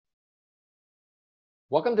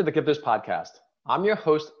Welcome to the Gifters Podcast. I'm your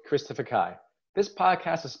host, Christopher Kai. This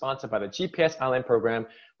podcast is sponsored by the GPS Online Program,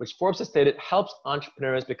 which Forbes has stated helps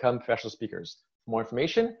entrepreneurs become professional speakers. For more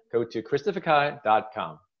information, go to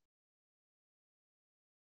christopherkai.com.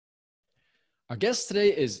 Our guest today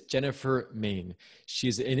is Jennifer Main.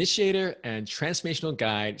 She's an initiator and transformational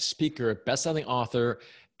guide, speaker, best-selling author,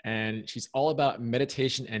 and she's all about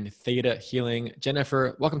meditation and theta healing.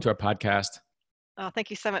 Jennifer, welcome to our podcast. Oh, thank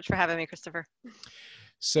you so much for having me, Christopher.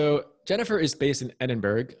 So Jennifer is based in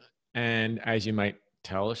Edinburgh, and as you might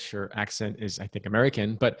tell, her accent is, I think,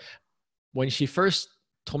 American. But when she first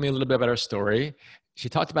told me a little bit about her story, she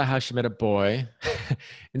talked about how she met a boy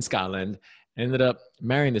in Scotland and ended up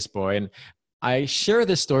marrying this boy. And I share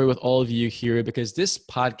this story with all of you here because this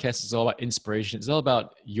podcast is all about inspiration. It's all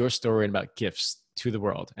about your story and about gifts to the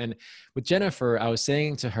world. And with Jennifer, I was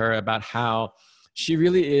saying to her about how she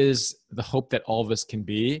really is the hope that all of us can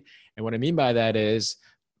be. And what I mean by that is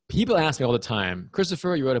people ask me all the time,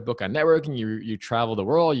 Christopher, you wrote a book on networking, you travel the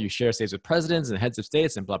world, you share stages with presidents and heads of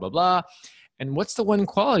states and blah, blah, blah. And what's the one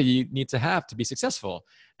quality you need to have to be successful?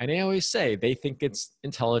 And they always say they think it's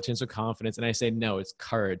intelligence or confidence. And I say, no, it's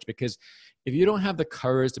courage. Because if you don't have the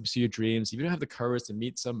courage to pursue your dreams, if you don't have the courage to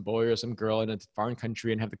meet some boy or some girl in a foreign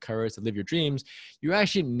country and have the courage to live your dreams, you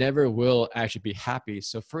actually never will actually be happy.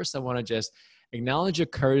 So first I want to just acknowledge your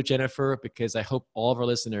courage, Jennifer, because I hope all of our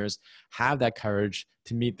listeners have that courage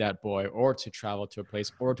to meet that boy or to travel to a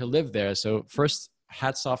place or to live there. So first,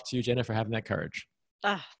 hats off to you, Jennifer, having that courage.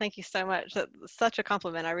 Thank you so much. That's such a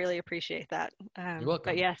compliment. I really appreciate that. You're welcome.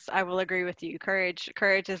 But yes, I will agree with you. Courage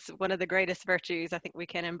is one of the greatest virtues I think we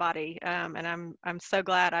can embody. And I'm so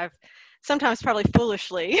glad I've sometimes probably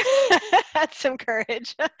foolishly had some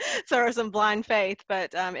courage, or some blind faith,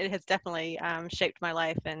 but it has definitely shaped my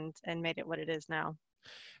life and made it what it is now.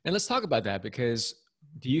 And let's talk about that, because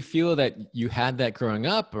do you feel that you had that growing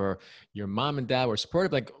up, or your mom and dad were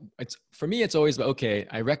supportive? Like, for me, it's always about, okay,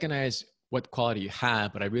 I recognize what quality you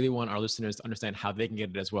have, but I really want our listeners to understand how they can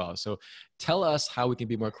get it as well. So tell us how we can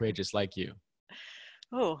be more courageous like you.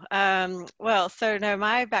 Well, so no,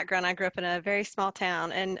 my background, I grew up in a very small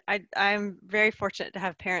town, and I'm very fortunate to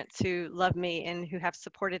have parents who love me and who have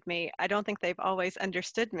supported me. I don't think they've always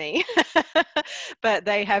understood me, but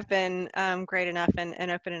they have been great enough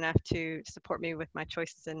and open enough to support me with my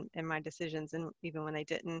choices and my decisions, and even when they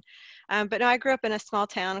didn't. But no, I grew up in a small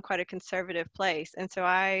town, quite a conservative place, and so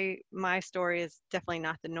my story is definitely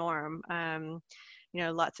not the norm.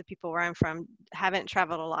 Lots of people where I'm from haven't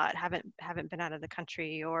traveled a lot, haven't been out of the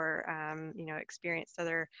country, or experienced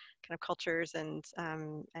other kind of cultures and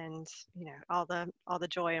all the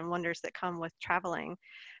joy and wonders that come with traveling.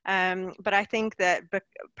 But I think that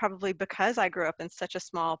probably because I grew up in such a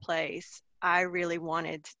small place, I really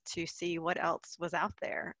wanted to see what else was out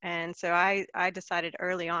there, and so I decided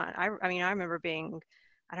early on. I remember being,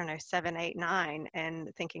 I don't know, 7, 8, 9,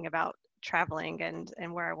 and thinking about traveling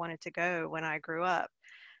and where I wanted to go when I grew up.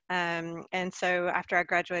 And so after I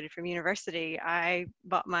graduated from university, I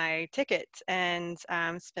bought my ticket and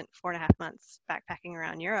spent 4.5 months backpacking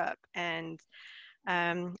around Europe. And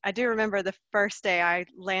I do remember the first day I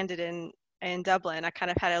landed in Dublin, I kind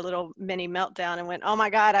of had a little mini meltdown and went, oh my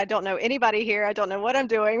God, I don't know anybody here. I don't know what I'm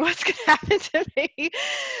doing. What's going to happen to me?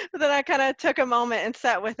 But then I kind of took a moment and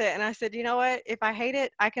sat with it. And I said, you know what, if I hate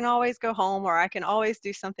it, I can always go home, or I can always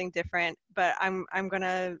do something different, but I'm going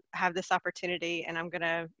to have this opportunity, and I'm going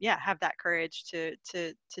to, have that courage to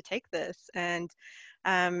take this. And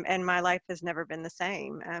my life has never been the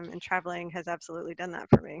same. And traveling has absolutely done that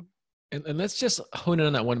for me. And let's just hone in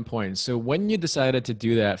on that one point. So when you decided to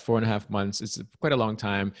do that 4.5 months, it's quite a long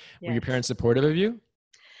time. Yes. Were your parents supportive of you?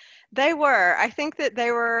 They were. I think that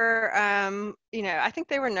they were, I think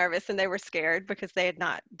they were nervous and they were scared because they had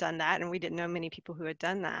not done that, and we didn't know many people who had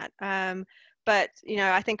done that. But,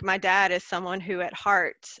 I think my dad is someone who at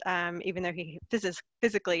heart, even though he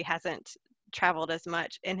physically hasn't traveled as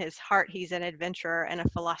much, in his heart he's an adventurer and a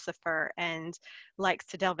philosopher and likes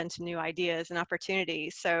to delve into new ideas and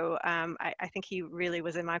opportunities. So I think he really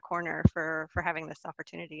was in my corner for having this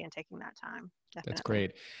opportunity and taking that time. Definitely. That's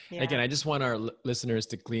great. Yeah. Again, I just want our listeners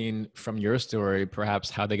to glean from your story perhaps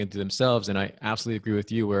how they can do themselves. And I absolutely agree with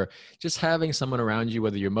you, where just having someone around you,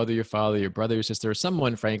 whether your mother, your father, your brother, your sister, or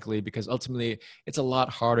someone, frankly, because ultimately it's a lot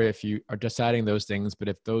harder if you are deciding those things, but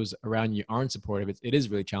if those around you aren't supportive, it is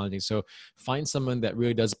really challenging. So find someone that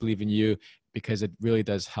really does believe in you, because it really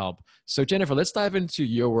does help. So Jennifer, let's dive into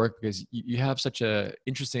your work, because you have such a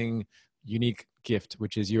interesting, unique gift,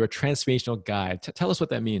 which is you're a transformational guide. Tell us what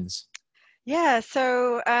that means. Yeah,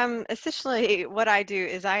 so essentially what I do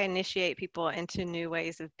is I initiate people into new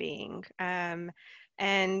ways of being.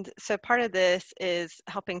 And so part of this is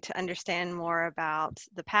helping to understand more about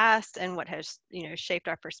the past and what has, shaped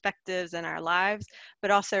our perspectives and our lives, but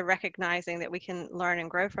also recognizing that we can learn and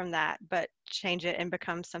grow from that, but change it and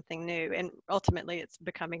become something new. And ultimately, it's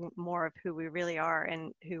becoming more of who we really are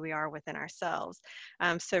and who we are within ourselves.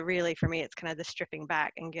 So really, for me, it's kind of the stripping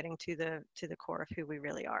back and getting to the core of who we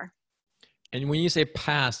really are. And when you say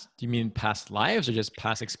past, do you mean past lives or just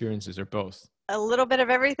past experiences or both? A little bit of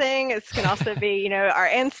everything. It can also be, our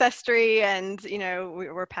ancestry, and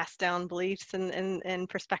we're passed down beliefs and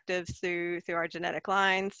perspectives through our genetic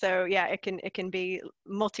line. So yeah, it can be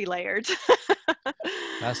multi-layered.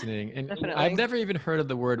 Fascinating. And I've Definitely. never even heard of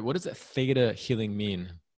the word. What does that theta healing mean?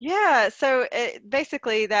 Yeah, so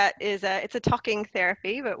basically that is it's a talking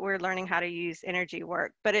therapy, but we're learning how to use energy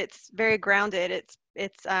work. But it's very grounded.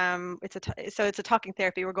 It's a talking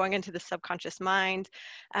therapy. We're going into the subconscious mind,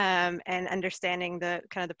 and understanding the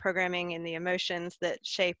kind of the programming and the emotions that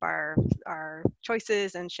shape our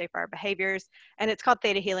choices and shape our behaviors. And it's called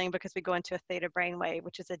theta healing because we go into a theta brainwave,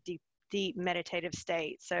 which is a deep meditative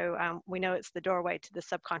state. So we know it's the doorway to the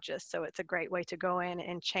subconscious. So it's a great way to go in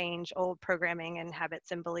and change old programming and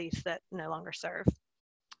habits and beliefs that no longer serve.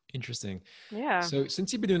 Interesting. Yeah. So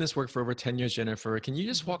since you've been doing this work for over 10 years, Jennifer, can you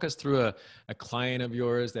just Mhm. walk us through a client of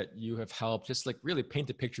yours that you have helped, just like really paint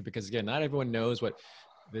a picture? Because again, not everyone knows what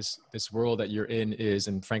this world that you're in is.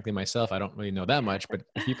 And frankly, myself, I don't really know that much, but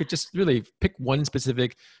if you could just really pick one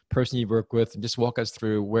specific person you work with and just walk us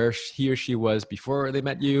through where he or she was before they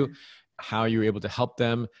met you, how you were able to help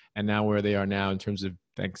them, and now where they are now in terms of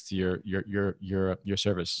thanks to your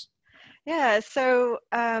service. Yeah, so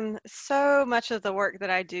much of the work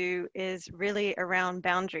that I do is really around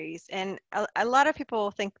boundaries, and a lot of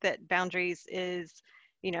people think that boundaries is,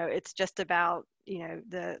 it's just about,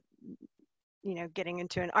 getting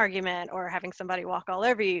into an argument or having somebody walk all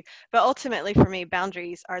over you. But ultimately, for me,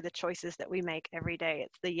 boundaries are the choices that we make every day.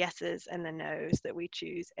 It's the yeses and the nos that we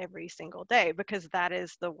choose every single day, because that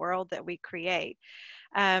is the world that we create.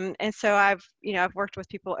 And so I've worked with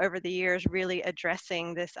people over the years really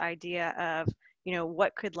addressing this idea of,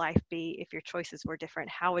 what could life be if your choices were different?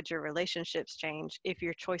 How would your relationships change if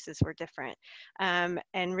your choices were different?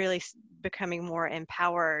 And really becoming more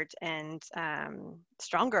empowered and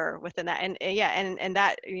stronger within that. And yeah, and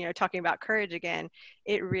that, talking about courage again,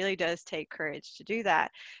 it really does take courage to do that.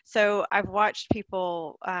 So I've watched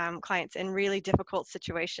people, clients in really difficult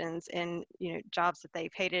situations, in jobs that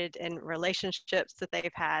they've hated, and relationships that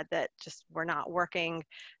they've had that just were not working,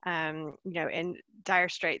 in dire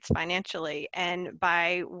straits financially. And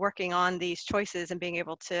by working on these choices and being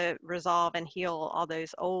able to resolve and heal all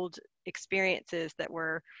those old experiences that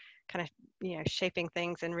were kind of shaping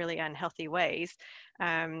things in really unhealthy ways,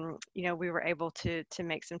 we were able to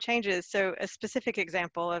make some changes. So a specific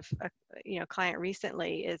example of a client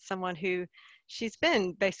recently is someone who, she's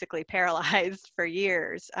been basically paralyzed for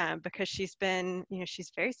years, because she's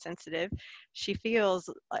very sensitive. She feels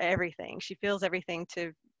everything. She feels everything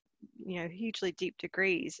to hugely deep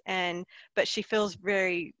degrees, but she feels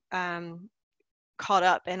very caught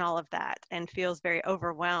up in all of that and feels very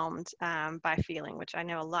overwhelmed, by feeling, which I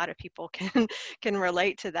know a lot of people can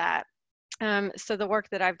relate to that. So the work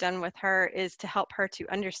that I've done with her is to help her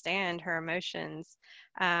to understand her emotions,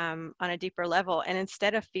 on a deeper level, and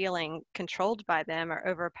instead of feeling controlled by them or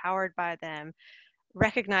overpowered by them,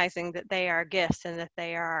 recognizing that they are gifts and that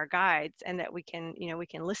they are our guides, and that we can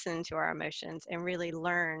listen to our emotions and really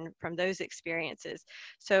learn from those experiences.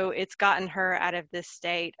 So it's gotten her out of this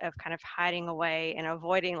state of kind of hiding away and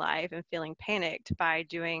avoiding life and feeling panicked by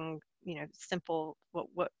doing simple,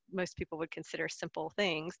 what most people would consider simple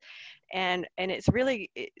things. And it's really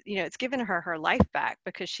it's given her life back,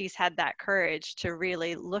 because she's had that courage to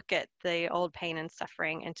really look at the old pain and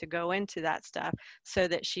suffering and to go into that stuff, so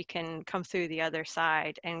that she can come through the other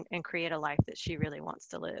side and create a life that she really wants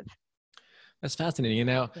to live. That's fascinating. And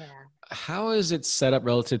now, Yeah. how is it set up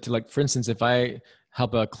relative to, like, for instance, if I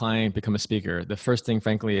help a client become a speaker, the first thing,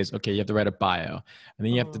 frankly, is okay, you have to write a bio, and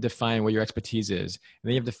then you have to Mhm. define what your expertise is, and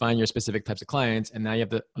then you have to find your specific types of clients, and now you have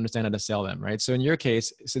to understand how to sell them, right? So in your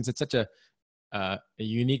case, since it's such a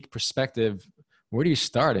unique perspective, where do you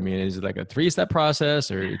start? I mean, is it like a 3-step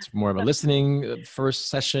process, or it's more of a listening first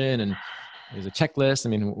session, and there's a checklist? I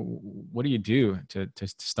mean, what do you do to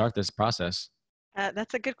start this process?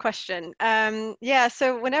 That's a good question. Yeah,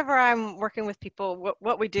 so whenever I'm working with people,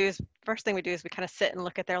 what we do is, first thing we do is we kind of sit and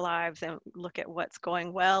look at their lives and look at what's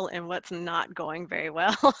going well and what's not going very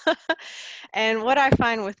well. And what I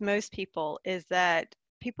find with most people is that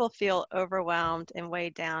people feel overwhelmed and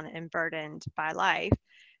weighed down and burdened by life,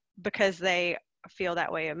 because they feel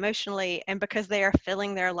that way emotionally, and because they are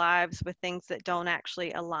filling their lives with things that don't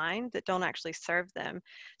actually align, that don't actually serve them.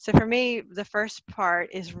 So for me, the first part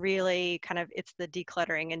is really kind of, it's the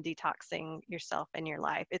decluttering and detoxing yourself and your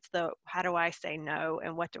life. It's the, how do I say no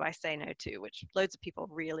and what do I say no to, which loads of people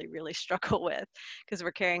really, really struggle with, because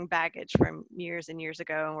we're carrying baggage from years and years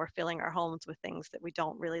ago, and we're filling our homes with things that we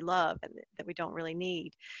don't really love and that we don't really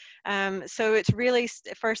need. So it's really,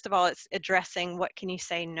 first of all, it's addressing what can you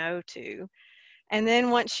say no to. And then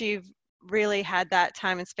once you've really had that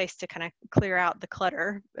time and space to kind of clear out the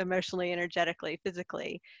clutter emotionally, energetically,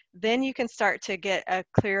 physically, then you can start to get a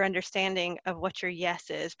clear understanding of what your yes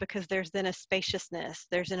is, because there's then a spaciousness,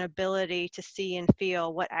 there's an ability to see and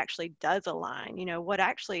feel what actually does align. You know, what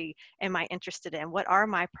actually am I interested in? What are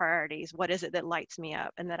my priorities? What is it that lights me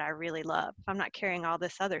up and that I really love? If I'm not carrying all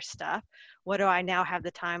this other stuff, what do I now have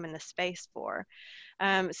the time and the space for?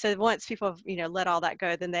 So once people have, you know, let all that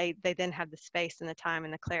go, then they then have the space and the time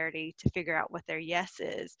and the clarity to figure out what their yes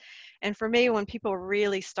is. And for me, when people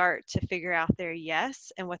really start to figure out their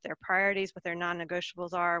yes and what their priorities, what their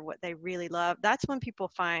non-negotiables are, what they really love, that's when people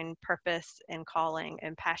find purpose and calling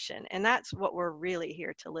and passion. And that's what we're really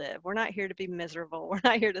here to live. We're not here to be miserable. We're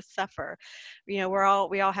not here to suffer. You know,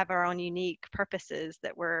 we all have our own unique purposes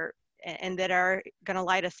that we're, and that are going to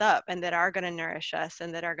light us up, and that are going to nourish us,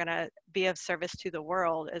 and that are going to be of service to the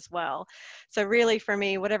world as well. So really for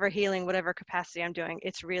me, whatever healing, whatever capacity I'm doing,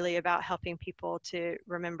 it's really about helping people to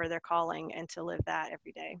remember their calling and to live that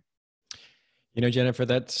every day. You know, Jennifer,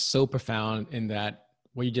 that's so profound in that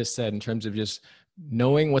what you just said in terms of just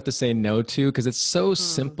knowing what to say no to, because it's so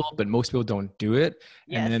simple, but most people don't do it.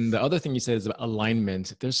 And Yes. then the other thing you said is about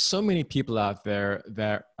alignment. There's so many people out there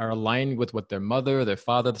that are aligned with what their mother, their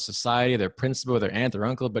father, the society, their principal, their aunt, their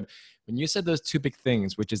uncle. But when you said those two big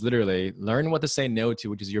things, which is literally learn what to say no to,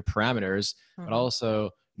 which is your parameters, but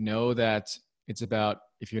also know that it's about,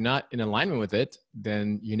 if you're not in alignment with it,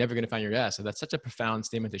 then you're never going to find your yes. So that's such a profound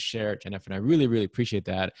statement to share, Jennifer. And I really, really appreciate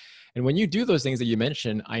that. And when you do those things that you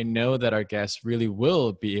mentioned, I know that our guests really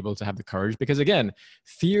will be able to have the courage, because again,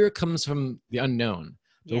 fear comes from the unknown.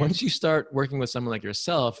 So Yes. once you start working with someone like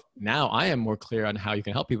yourself, now I am more clear on how you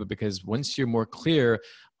can help people, because once you're more clear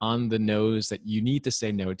on the no's that you need to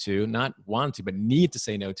say no to, not want to, but need to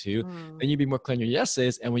say no to, then you'll be more clear on your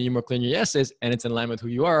yeses. And when you're more clear on your yeses and it's in line with who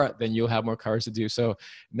you are, then you'll have more courage to do. So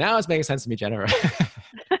now it's making sense to me, Jennifer.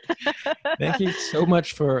 Thank you so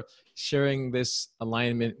much for sharing this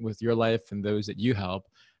alignment with your life and those that you help.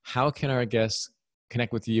 How can our guests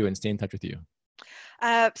connect with you and stay in touch with you?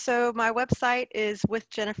 So my website is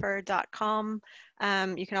withjennifer.com.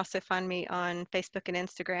 You can also find me on Facebook and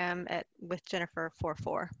Instagram at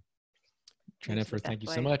withjennifer44. Jennifer, thank you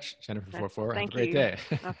so much. Jennifer44. Have a great you. day.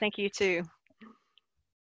 Well, thank you too.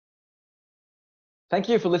 Thank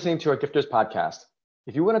you for listening to our Gifters podcast.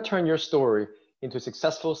 If you want to turn your story into a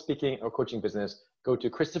successful speaking or coaching business, go to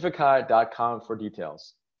christopherkai.com for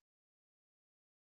details.